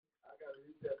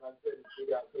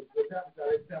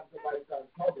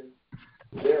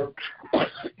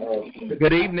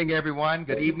Good evening, everyone.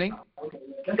 Good evening.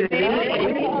 Good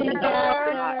evening.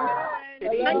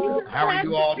 How are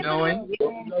you all doing?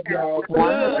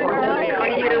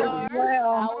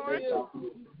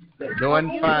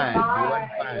 Doing fine.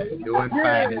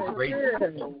 It's great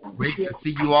to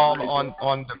see you all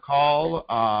on the call.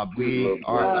 We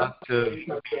are up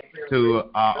to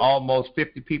almost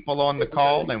 50 people on the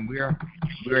call, and we're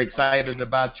excited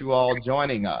about you all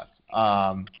joining us.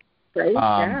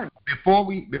 Before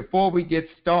we get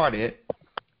started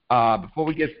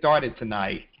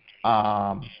tonight,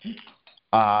 I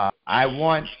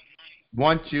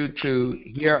want you to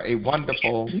hear a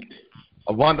wonderful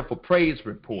praise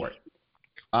report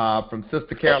from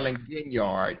Sister Carolyn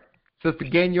Ginyard. Sister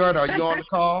Ginyard, are you on the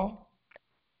call?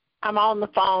 I'm on the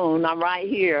phone. I'm right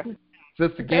here.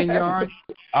 Sister Ginyard,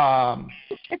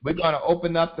 we're going to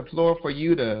open up the floor for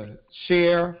you to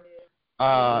share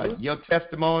your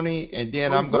testimony, and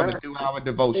then I'm going to do our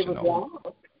devotional.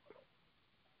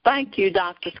 Thank you,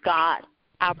 Dr. Scott.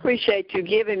 I appreciate you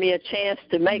giving me a chance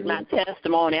to make my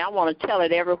testimony. I want to tell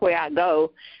it everywhere I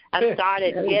go. I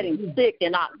started getting sick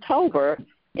in October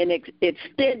and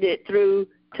extended through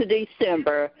to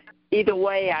December. Either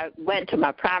way, I went to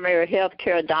my primary health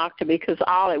care doctor because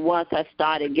all at once I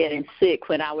started getting sick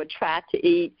when I would try to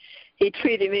eat. He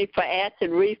treated me for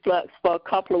acid reflux for a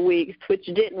couple of weeks, which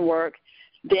didn't work.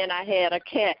 Then I had a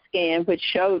CAT scan, which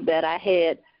showed that I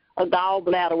had a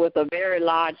gallbladder with a very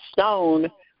large stone.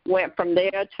 Went from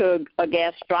there to a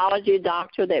gastrology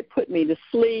doctor that put me to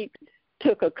sleep,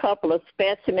 took a couple of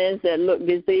specimens that looked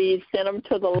diseased, sent them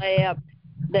to the lab.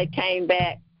 They came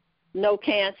back, no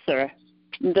cancer.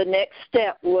 The next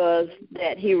step was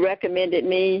that he recommended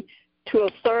me to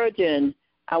a surgeon.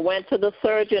 I went to the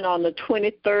surgeon on the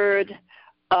 23rd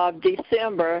of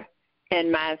December,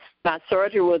 and my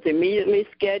surgery was immediately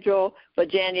scheduled for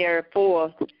January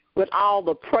 4th. With all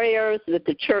the prayers that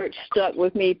the church stuck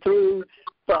with me through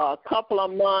for a couple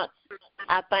of months,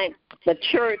 I thank the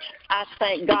church. I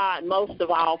thank God most of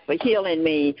all for healing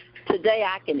me. Today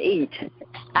I can eat.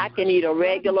 I can eat a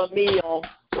regular meal,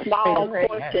 small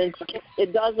portions.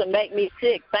 It doesn't make me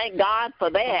sick. Thank God for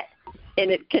that. And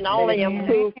it can only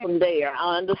improve from there.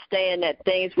 I understand that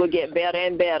things will get better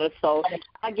and better. So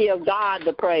I give God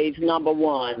the praise, number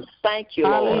one. Thank you,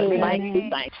 Lord.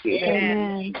 Thank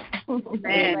you.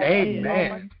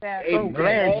 Amen. I'm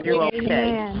glad you're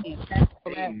okay.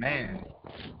 Amen.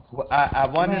 Well, I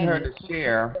wanted her to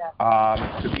share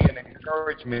to be an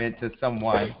encouragement to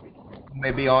someone who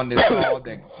may be on this call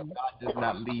that God does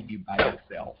not leave you by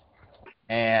yourself.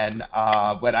 And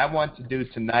what I want to do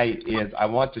tonight is I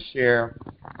want to share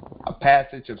a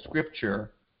passage of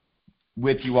Scripture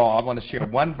with you all. I want to share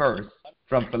one verse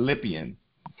from Philippians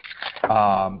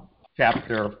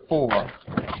chapter 4,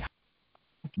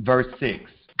 verse 6.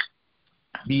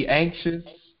 Be anxious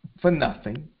for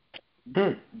nothing,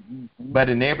 but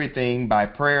in everything by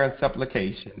prayer and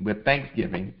supplication with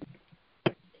thanksgiving,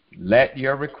 let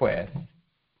your requests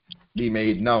be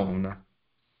made known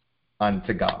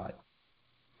unto God.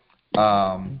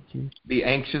 Be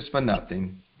anxious for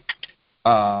nothing.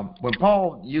 When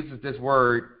Paul uses this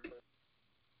word,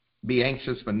 be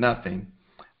anxious for nothing,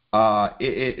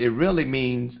 it really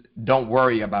means don't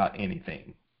worry about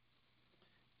anything.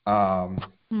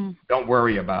 Don't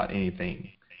worry about anything.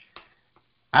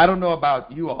 I don't know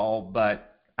about you all,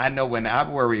 but I know when I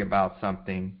worry about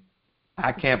something,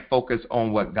 I can't focus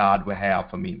on what God would have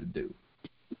for me to do.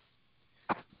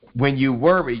 When you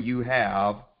worry, you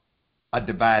have a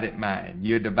divided mind.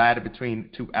 You're divided between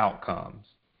two outcomes,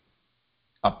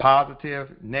 a positive,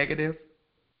 negative,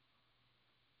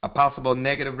 a possible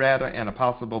negative rather, and a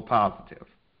possible positive.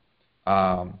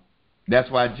 That's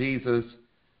why Jesus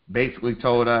basically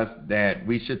told us that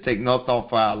we should take no thought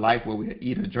for our life where we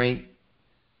eat or drink,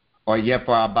 or yet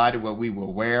for our body what we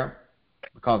will wear,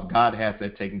 because God has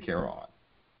that taken care of.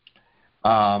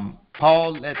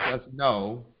 Paul lets us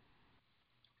know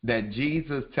that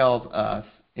Jesus tells us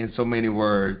in so many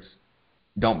words,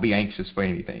 don't be anxious for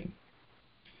anything.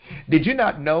 Did you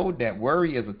not know that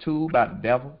worry is a tool by the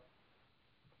devil?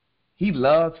 He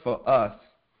loves for us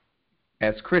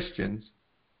as Christians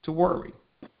to worry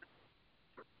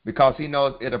because he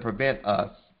knows it'll prevent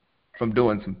us from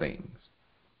doing some things.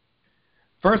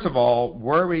 First of all,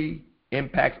 worry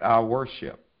impacts our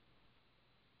worship.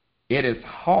 It is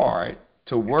hard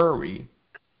to worry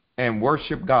and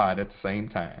worship God at the same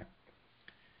time,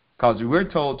 because we're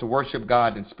told to worship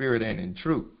God in spirit and in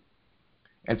truth.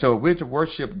 And so if we're to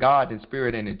worship God in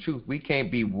spirit and in truth, we can't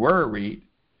be worried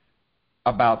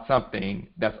about something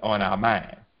that's on our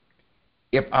mind.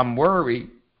 If I'm worried,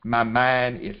 my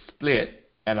mind is split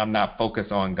and I'm not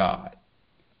focused on God.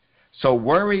 So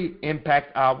worry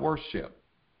impacts our worship.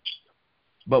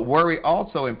 But worry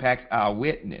also impacts our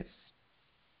witness.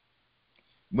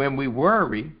 When we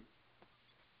worry,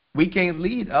 we can't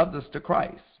lead others to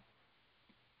Christ.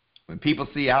 When people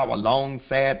see our long,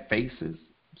 sad faces,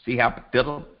 see how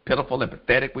pitiful and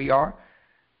pathetic we are,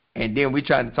 and then we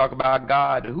try to talk about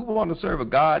God, who want to serve a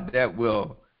God that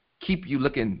will keep you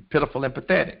looking pitiful and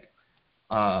pathetic?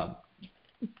 As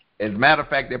a matter of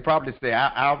fact, they'll probably say,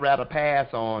 I'll rather pass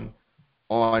on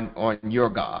your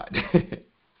God.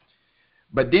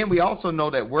 But then we also know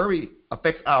that worry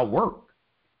affects our work.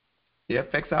 It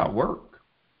affects our work.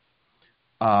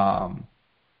 I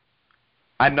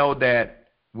know that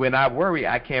when I worry,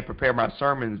 I can't prepare my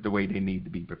sermons the way they need to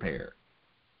be prepared.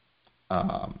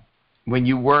 When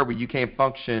you worry, you can't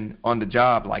function on the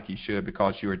job like you should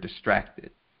because you're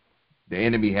distracted. The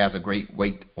enemy has a great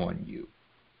weight on you.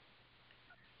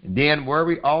 And then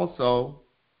worry also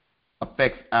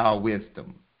affects our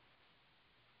wisdom.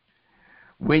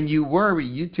 When you worry,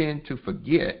 you tend to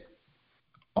forget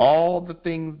all the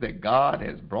things that God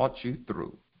has brought you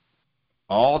through,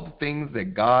 all the things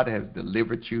that God has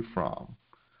delivered you from,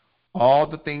 all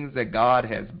the things that God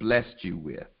has blessed you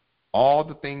with, all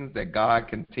the things that God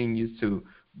continues to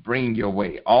bring your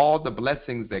way, all the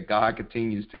blessings that God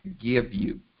continues to give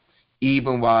you,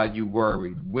 even while you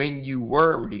worry. When you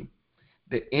worry,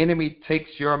 the enemy takes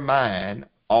your mind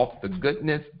off the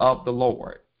goodness of the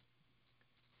Lord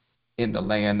in the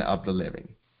land of the living.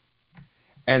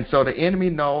 And so the enemy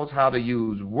knows how to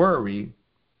use worry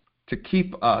to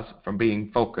keep us from being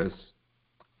focused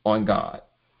on God.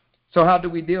 So how do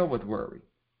we deal with worry?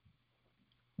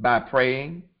 By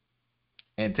praying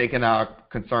and taking our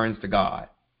concerns to God.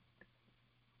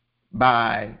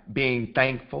 By being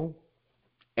thankful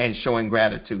and showing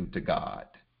gratitude to God.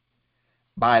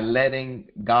 By letting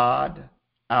God,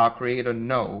 our Creator,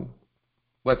 know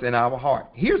what's in our heart.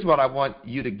 Here's what I want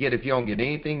you to get if you don't get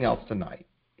anything else tonight.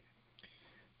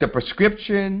 The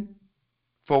prescription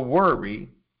for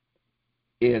worry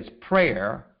is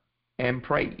prayer and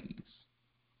praise.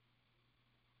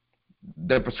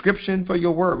 The prescription for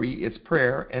your worry is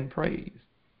prayer and praise.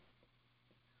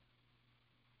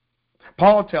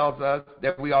 Paul tells us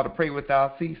that we ought to pray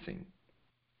without ceasing,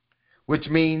 which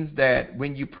means that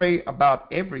when you pray about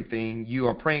everything, you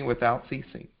are praying without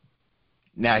ceasing.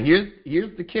 Now, here's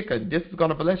the kicker. This is going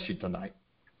to bless you tonight.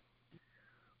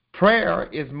 Prayer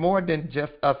is more than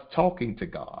just us talking to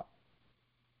God.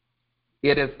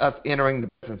 It is us entering the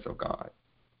presence of God.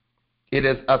 It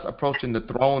is us approaching the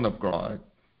throne of God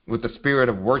with the spirit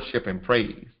of worship and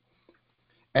praise.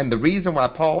 And the reason why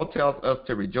Paul tells us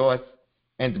to rejoice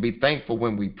and to be thankful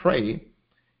when we pray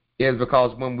is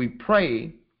because when we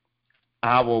pray,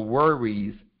 our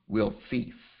worries will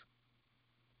cease.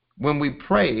 When we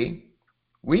pray,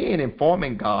 we ain't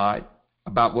informing God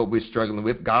about what we're struggling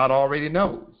with. God already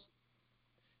knows.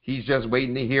 He's just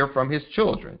waiting to hear from his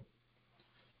children.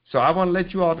 So I want to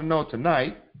let you all to know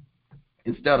tonight,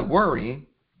 instead of worrying,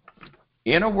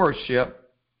 in a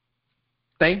worship,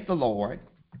 thank the Lord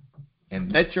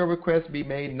and let your requests be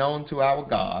made known to our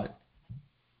God,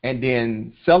 and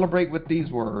then celebrate with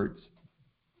these words,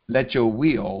 let your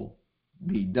will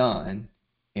be done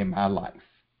in my life.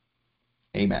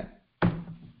 Amen.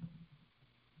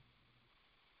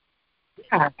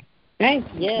 Thank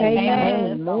you.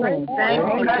 Amen. Amen.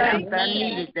 Thank you. I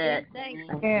needed that. Thank you.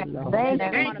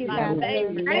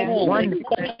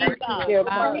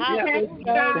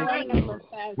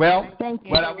 Well,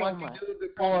 what I want you to do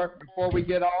before we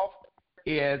get off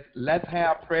is let's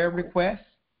have prayer requests.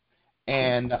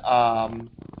 And I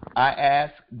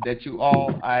ask that you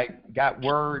all, I got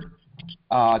word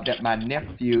that my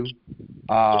nephew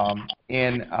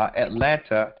in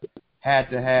Atlanta had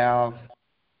to have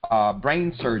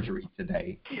brain surgery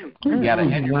today. He had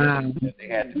an aneurysm that they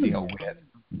had to deal with.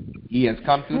 He has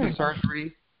come through the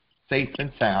surgery safe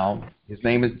and sound. His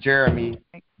name is Jeremy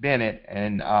Bennett,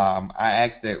 and I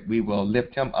ask that we will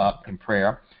lift him up in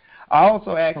prayer. I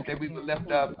also ask that we will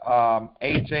lift up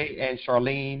AJ and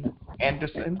Charlene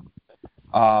Anderson.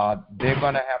 They're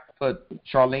going to have to put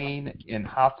Charlene in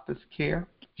hospice care.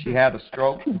 She had a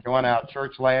stroke. Joined our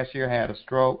church last year, had a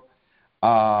stroke.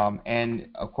 And,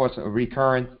 of course, a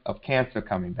recurrence of cancer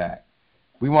coming back.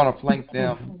 We want to flank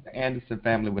them, the Anderson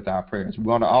family, with our prayers. We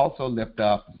want to also lift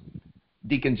up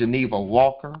Deacon Geneva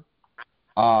Walker,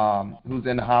 who's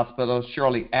in the hospital,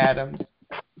 Shirley Adams,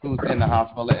 who's in the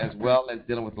hospital, as well as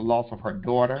dealing with the loss of her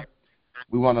daughter.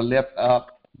 We want to lift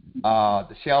up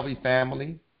the Shelby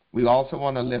family. We also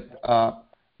want to lift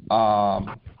up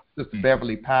Sister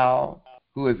Beverly Powell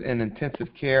who is in intensive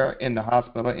care in the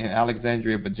hospital in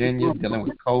Alexandria, Virginia, dealing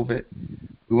with COVID.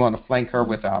 We want to flank her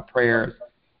with our prayers.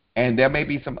 And there may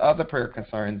be some other prayer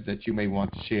concerns that you may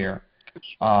want to share.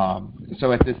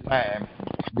 So at this time,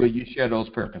 will you share those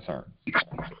prayer concerns?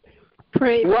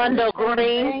 Wendell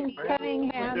Green.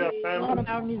 Cunningham, one of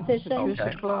our musicians.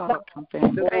 Okay.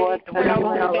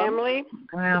 Family.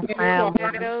 Brown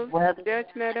family. Dutch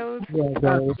Meadows.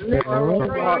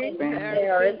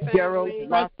 Gerald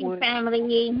Lockwood family.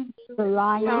 The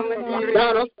Lions.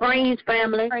 Donald Springs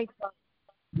family.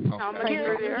 Okay.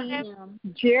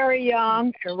 Jerry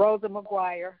Young and Rosa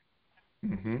McGuire.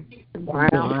 Mm-hmm.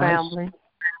 Brown family.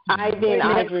 Ivy and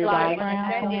Ivory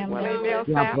Franklin,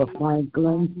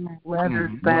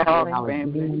 Weathers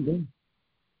family,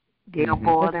 Gail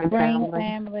Borden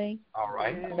family. All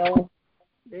right.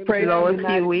 Lois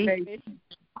Huey.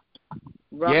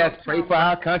 Yes, pray for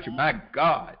our country. My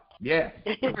God. Yes.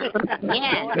 The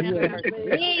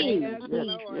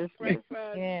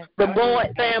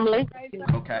Boyd family.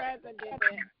 Okay.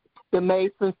 The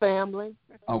Mason family.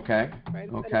 Okay.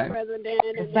 Okay.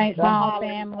 The St. Paul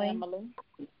family.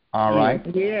 All right.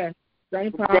 Yeah.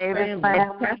 St. Paul Davis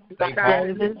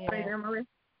family. family.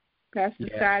 Pastor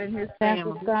Yeah. Scott and his Pastor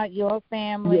family. Scott, your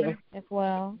family as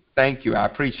well. Thank you. I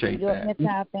appreciate Your that.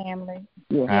 entire family.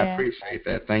 I appreciate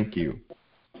that. Thank you.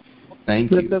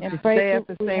 Thank you. And pray we want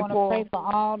to pray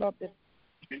for all of the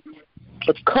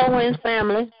Cohen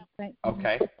family.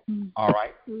 Okay. All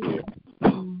right.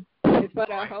 For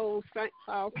the whole St.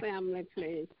 Paul family,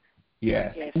 please.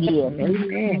 Yes. Yeah.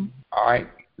 Amen. All right.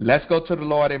 Let's go to the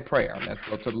Lord in prayer. Let's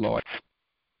go to the Lord.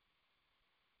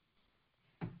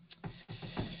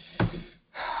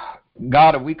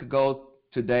 God, a week ago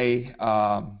today,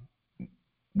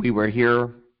 we were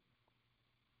here.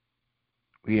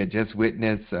 We had just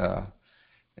witnessed an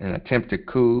attempted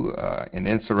coup, an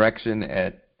insurrection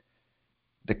at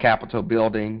the Capitol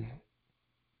building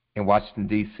in Washington,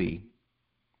 D.C.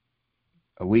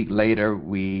 A week later,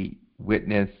 we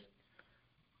witnessed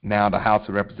now the House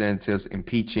of Representatives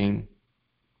impeaching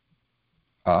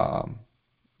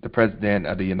the President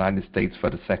of the United States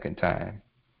for the second time.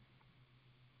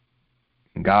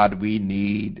 God, we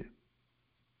need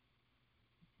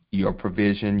your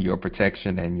provision, your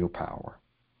protection, and your power.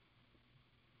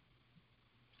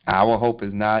 Our hope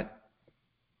is not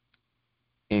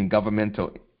in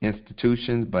governmental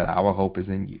institutions, but our hope is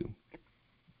in you.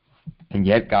 And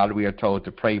yet, God, we are told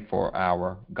to pray for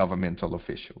our governmental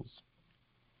officials.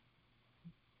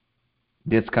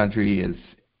 This country is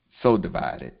so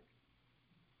divided.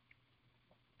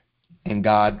 And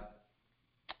God,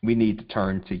 we need to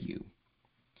turn to you.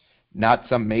 Not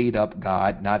some made-up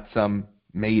God, not some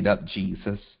made-up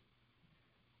Jesus,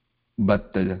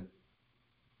 but the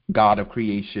God of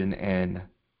creation and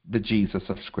the Jesus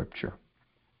of Scripture.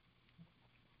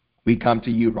 We come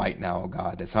to you right now,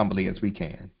 God, as humbly as we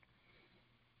can,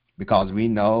 because we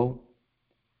know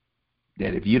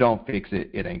that if you don't fix it,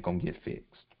 it ain't going to get fixed.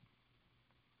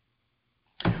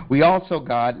 We also,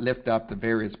 God, lift up the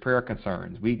various prayer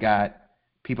concerns. We got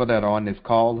people that are on this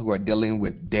call who are dealing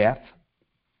with death.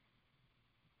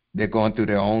 They're going through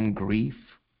their own grief.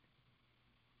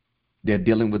 They're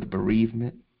dealing with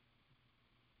bereavement.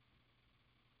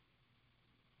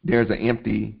 There's an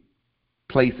empty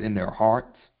place in their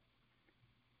hearts.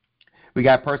 We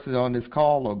got persons on this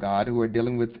call, oh God, who are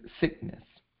dealing with sickness.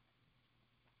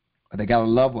 Or they got a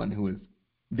loved one who is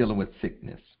dealing with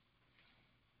sickness.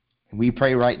 And we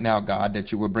pray right now, God,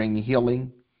 that you will bring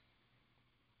healing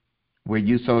where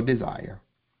you so desire,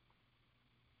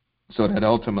 so that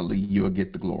ultimately you will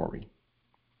get the glory.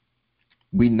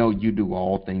 We know you do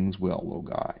all things well, oh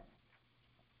God.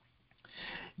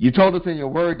 You told us in your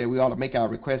word that we ought to make our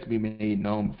requests be made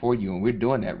known before you, and we're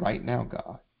doing that right now,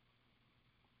 God.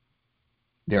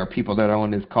 There are people that are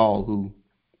on this call who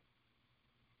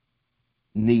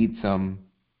need some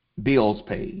bills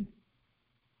paid.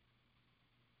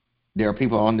 There are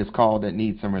people on this call that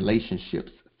need some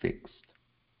relationships fixed.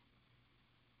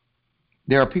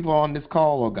 There are people on this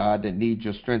call, oh God, that need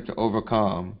your strength to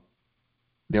overcome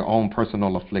their own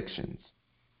personal afflictions.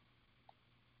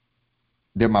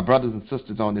 There are my brothers and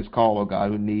sisters on this call, oh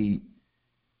God, who need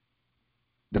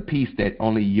the peace that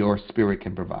only your Spirit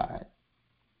can provide.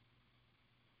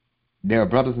 There are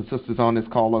brothers and sisters on this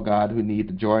call, oh God, who need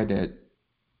the joy that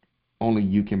only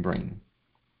you can bring.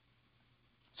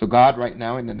 So God, right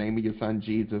now, in the name of your Son,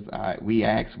 Jesus, we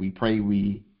ask, we pray,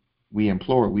 we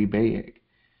implore, we beg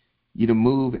you to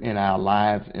move in our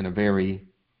lives in a very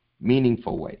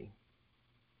meaningful way.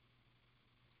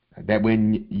 That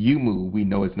when you move, we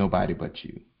know it's nobody but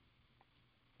you.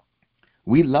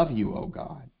 We love you, oh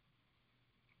God.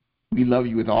 We love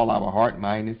you with all our heart,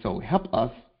 mind, and soul. Help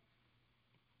us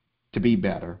to be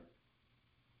better.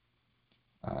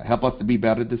 Help us to be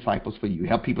better disciples for you.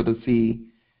 Help people to see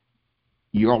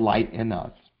your light in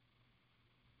us,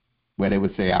 where they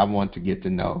would say, I want to get to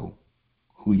know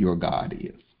who your God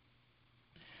is.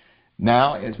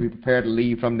 Now, as we prepare to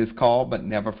leave from this call, but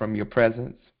never from your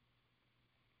presence,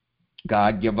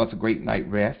 God, give us a great night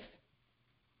rest.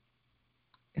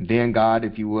 And then, God,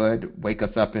 if you would, wake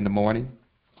us up in the morning.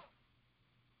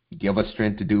 Give us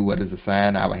strength to do what is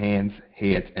assigned our hands,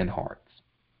 heads, and hearts.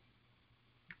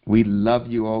 We love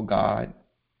you, oh God,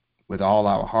 with all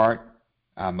our heart,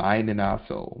 our mind, and our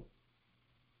soul.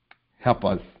 Help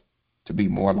us to be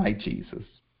more like Jesus.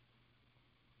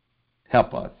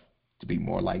 Help us to be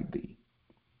more like thee.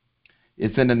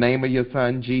 It's in the name of your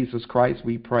Son, Jesus Christ,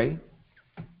 we pray,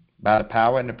 by the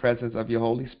power and the presence of your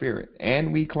Holy Spirit,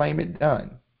 and we claim it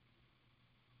done.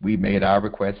 We made our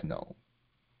request known.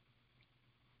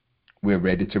 We're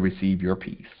ready to receive your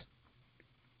peace.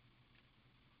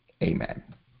 Amen.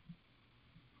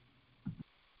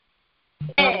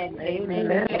 Amen.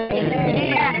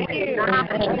 You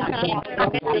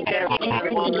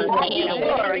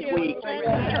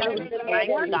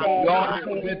all have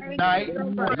a good night.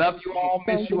 Love you all.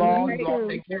 Miss you all. You all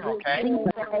take care, okay? Good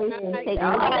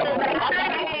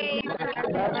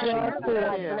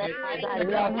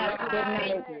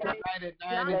night at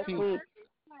 9 and 2.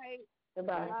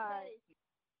 Goodbye.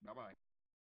 Bye-bye.